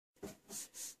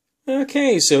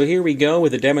Okay, so here we go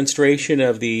with a demonstration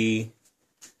of the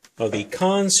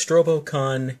Conn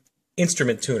Stroboconn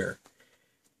instrument tuner.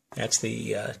 That's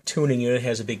the tuning unit. It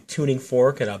has a big tuning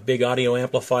fork and a big audio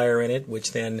amplifier in it,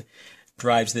 which then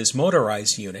drives this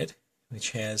motorized unit,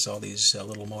 which has all these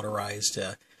little motorized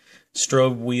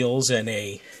strobe wheels and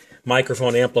a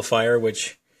microphone amplifier,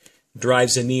 which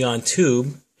drives a neon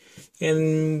tube.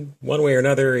 And one way or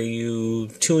another, you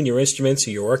tune your instruments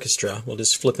or your orchestra. We'll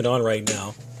just flip it on right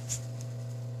now.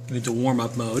 Into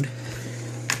warm-up mode.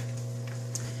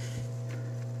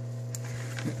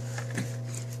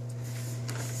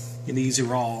 And these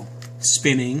are all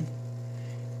spinning.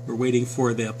 We're waiting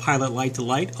for the pilot light to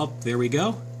light. Oh, there we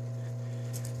go.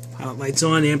 Pilot light's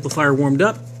on, amplifier warmed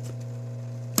up.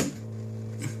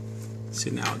 So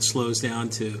now it slows down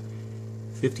to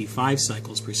 55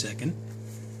 cycles per second.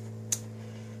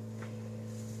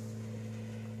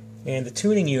 And the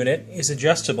tuning unit is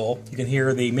adjustable. You can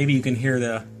hear maybe you can hear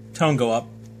the tone go up.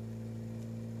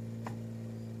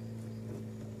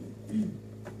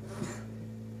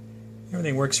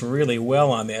 Everything works really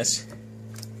well on this.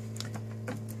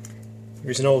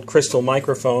 Here's an old crystal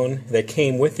microphone that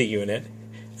came with the unit.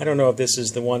 I don't know if this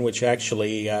is the one which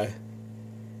actually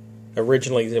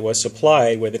originally was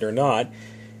supplied with it or not.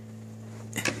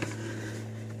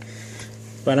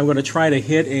 But I'm going to try to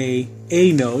hit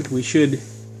A note. We should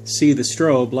see the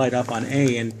strobe light up on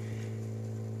A, and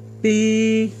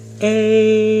B, A.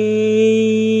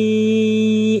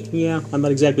 Yeah, I'm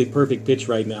not exactly perfect pitch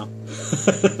right now.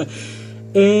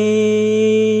 A,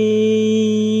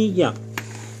 yeah.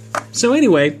 So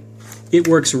anyway, it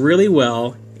works really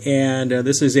well, and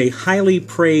this is a highly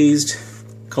praised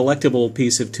collectible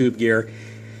piece of tube gear.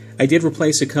 I did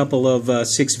replace a couple of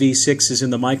 6V6s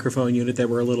in the microphone unit that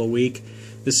were a little weak.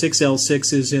 The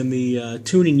 6L6s in the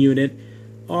tuning unit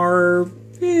are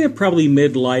probably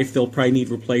mid-life. They'll probably need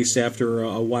replaced after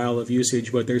a while of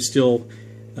usage, but they're still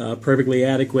perfectly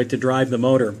adequate to drive the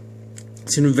motor.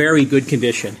 It's in very good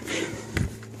condition.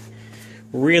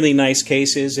 Really nice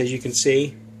cases, as you can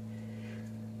see.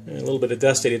 A little bit of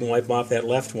dust, I didn't wipe off that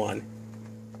left one.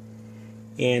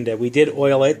 And we did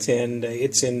oil it, and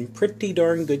it's in pretty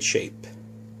darn good shape.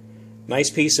 Nice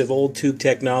piece of old tube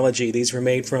technology. These were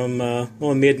made from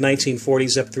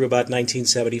mid-1940s up through about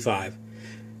 1975.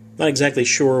 Not exactly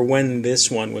sure when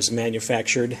this one was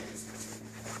manufactured.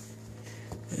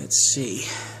 Let's see.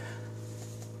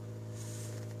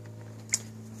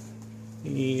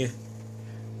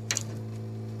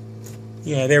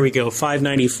 Yeah, there we go.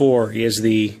 594 is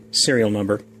the serial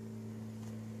number.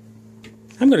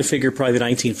 I'm going to figure probably the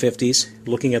 1950s.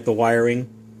 Looking at the wiring,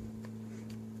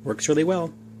 works really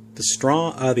well.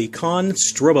 The Conn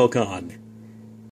Stroboconn.